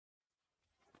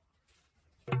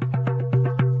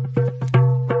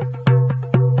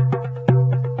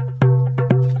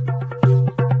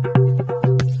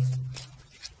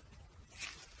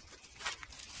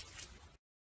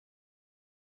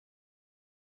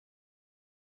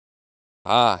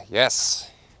Ah, yes.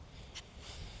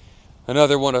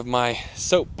 Another one of my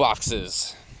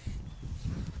soapboxes.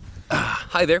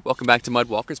 Hi there, welcome back to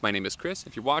Mudwalkers. My name is Chris.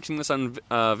 If you're watching this on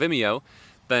Vimeo,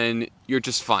 then you're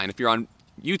just fine. If you're on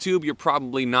YouTube, you're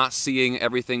probably not seeing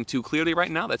everything too clearly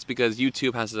right now. That's because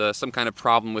YouTube has some kind of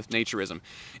problem with naturism.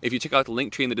 If you check out the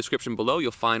link tree in the description below,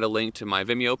 you'll find a link to my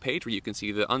Vimeo page where you can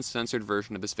see the uncensored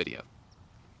version of this video.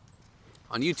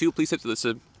 On YouTube, please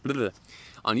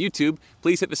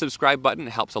hit the subscribe button.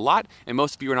 It helps a lot, and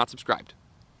most of you are not subscribed.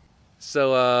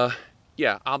 So,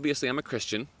 yeah, obviously I'm a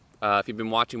Christian. If you've been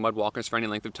watching Mudwalkers for any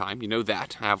length of time, you know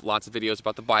that. I have lots of videos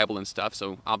about the Bible and stuff,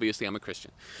 so obviously I'm a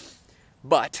Christian.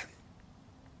 But,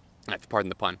 pardon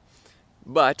the pun,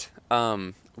 but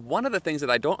one of the things that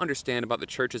I don't understand about the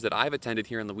churches that I've attended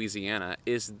here in Louisiana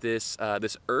is this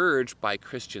urge by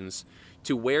Christians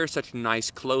to wear such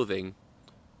nice clothing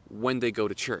when they go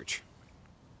to church.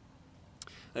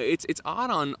 It's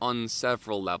odd on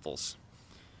several levels,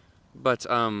 but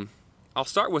I'll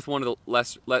start with one of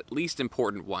the least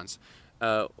important ones.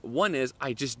 One is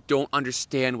I just don't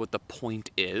understand what the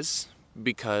point is,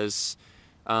 because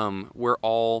we're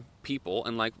all people,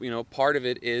 and part of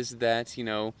it is that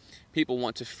people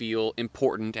want to feel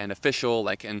important and official,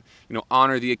 and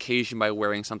honor the occasion by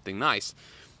wearing something nice.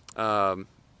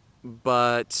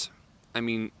 But I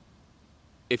mean,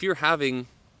 if you're having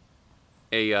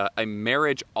a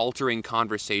marriage-altering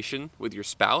conversation with your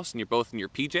spouse and you're both in your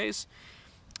PJs,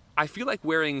 I feel like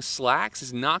wearing slacks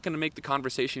is not going to make the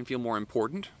conversation feel more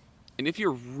important. And if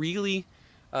you're really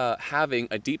having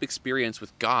a deep experience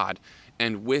with God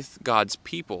and with God's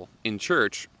people in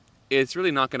church, it's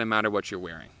really not going to matter what you're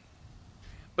wearing.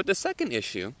 But the second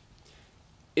issue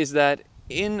is that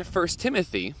in 1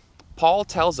 Timothy, Paul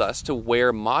tells us to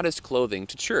wear modest clothing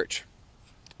to church.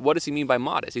 What does he mean by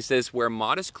modest? He says wear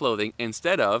modest clothing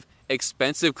instead of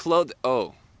expensive clothing.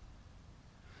 Oh.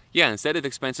 Yeah, instead of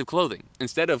expensive clothing.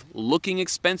 Instead of looking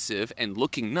expensive and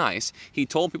looking nice, he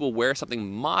told people wear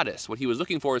something modest. What he was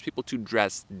looking for is people to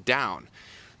dress down.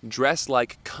 Dress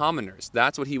like commoners.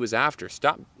 That's what he was after.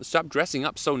 Stop dressing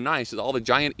up so nice with all the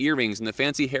giant earrings and the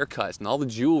fancy haircuts and all the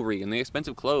jewelry and the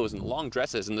expensive clothes and the long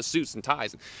dresses and the suits and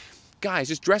ties. Guys,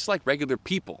 just dress like regular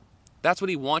people. That's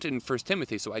what he wanted in 1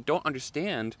 Timothy, so I don't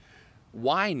understand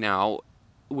why now,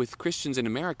 with Christians in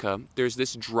America, there's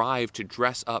this drive to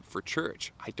dress up for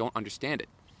church. I don't understand it.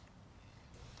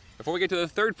 Before we get to the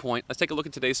third point, let's take a look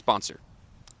at today's sponsor.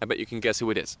 I bet you can guess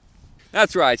who it is.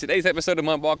 That's right, today's episode of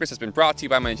Mudwalkers has been brought to you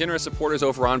by my generous supporters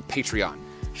over on Patreon.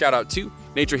 Shout out to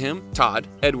Nature Him, Todd,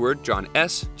 Edward, John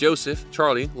S., Joseph,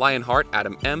 Charlie, Lionheart,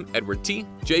 Adam M., Edward T.,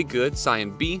 Jay Good,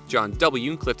 Cyan B., John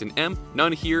W., Clifton M.,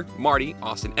 None Here, Marty,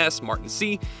 Austin S., Martin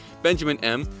C., Benjamin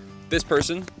M., this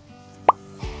person,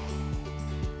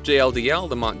 JLDL,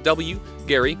 Lamont W.,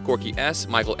 Gary, Corky S.,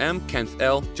 Michael M., Kenneth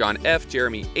L., John F.,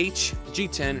 Jeremy H.,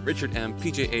 G10, Richard M.,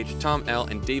 PJH, Tom L.,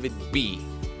 and David B.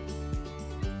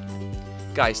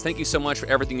 Guys, thank you so much for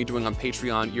everything you're doing on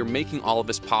Patreon. You're making all of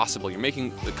this possible. You're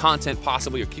making the content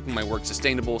possible. You're keeping my work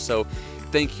sustainable. So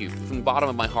thank you. From the bottom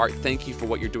of my heart, thank you for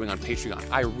what you're doing on Patreon.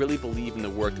 I really believe in the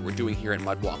work that we're doing here at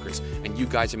Mudwalkers, and you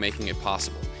guys are making it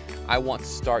possible. I want to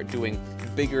start doing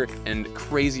bigger and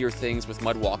crazier things with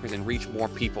Mudwalkers and reach more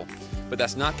people. But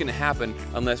that's not going to happen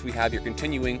unless we have your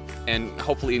continuing and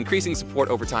hopefully increasing support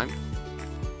over time.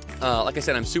 Like I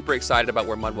said, I'm super excited about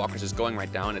where Mudwalkers is going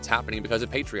right now, and it's happening because of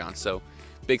Patreon. So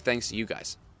big thanks to you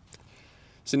guys.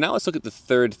 So now let's look at the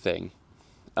third thing.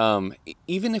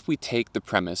 Even if we take the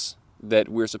premise that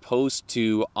we're supposed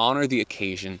to honor the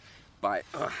occasion by...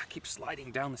 I keep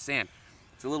sliding down the sand.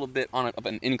 It's a little bit up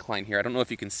an incline here. I don't know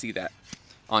if you can see that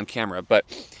on camera, but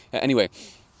anyway.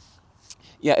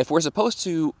 Yeah, if we're supposed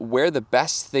to wear the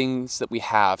best things that we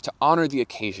have to honor the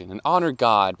occasion and honor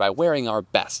God by wearing our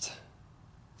best,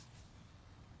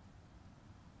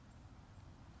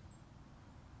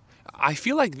 I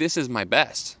feel like this is my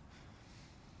best.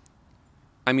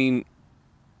 I mean,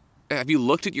 have you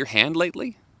looked at your hand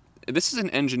lately? This is an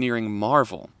engineering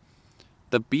marvel.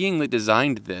 The being that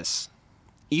designed this,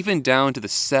 even down to the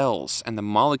cells and the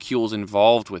molecules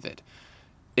involved with it,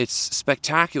 it's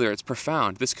spectacular, it's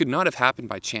profound. This could not have happened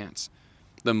by chance.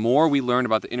 The more we learn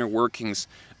about the inner workings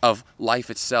of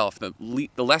life itself, the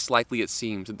less likely it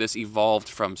seems that this evolved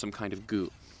from some kind of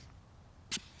goo.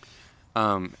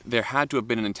 There had to have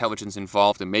been an intelligence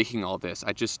involved in making all this.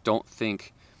 I just don't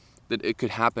think that it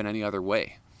could happen any other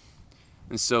way.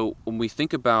 And so when we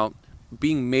think about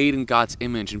being made in God's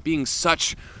image and being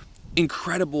such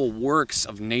incredible works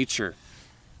of nature,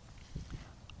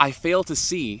 I fail to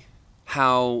see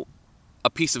how a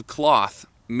piece of cloth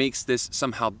makes this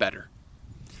somehow better.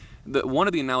 One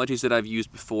of the analogies that I've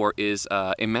used before is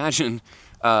imagine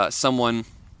someone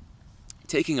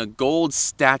taking a gold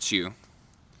statue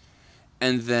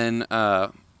and then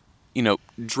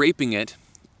draping it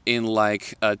in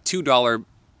like a $2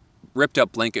 ripped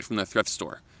up blanket from the thrift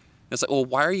store. And it's like, well,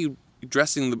 why are you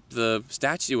dressing the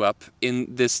statue up in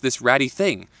this ratty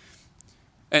thing?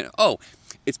 And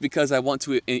it's because I want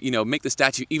to make the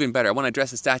statue even better. I want to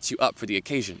dress the statue up for the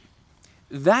occasion.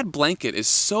 That blanket is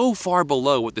so far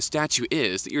below what the statue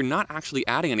is that you're not actually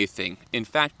adding anything. In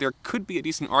fact, there could be a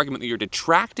decent argument that you're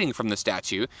detracting from the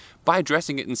statue by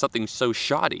dressing it in something so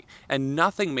shoddy. And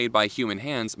nothing made by human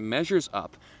hands measures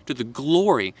up to the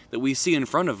glory that we see in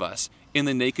front of us in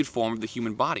the naked form of the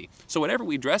human body. So whatever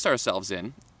we dress ourselves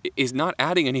in is not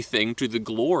adding anything to the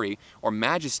glory or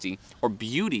majesty or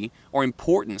beauty or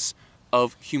importance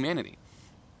of humanity.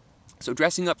 So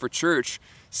dressing up for church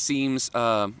seems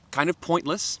kind of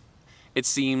pointless. It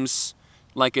seems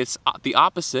like it's the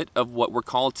opposite of what we're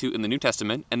called to in the New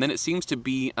Testament, and then it seems to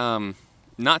be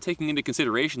not taking into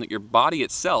consideration that your body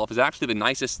itself is actually the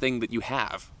nicest thing that you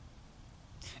have.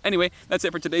 Anyway, that's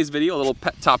it for today's video, a little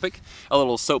pet topic, a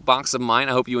little soapbox of mine.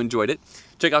 I hope you enjoyed it.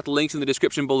 Check out the links in the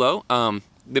description below.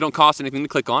 They don't cost anything to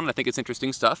click on, and I think it's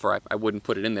interesting stuff, or I wouldn't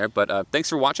put it in there. But thanks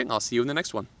for watching. I'll see you in the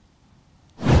next one.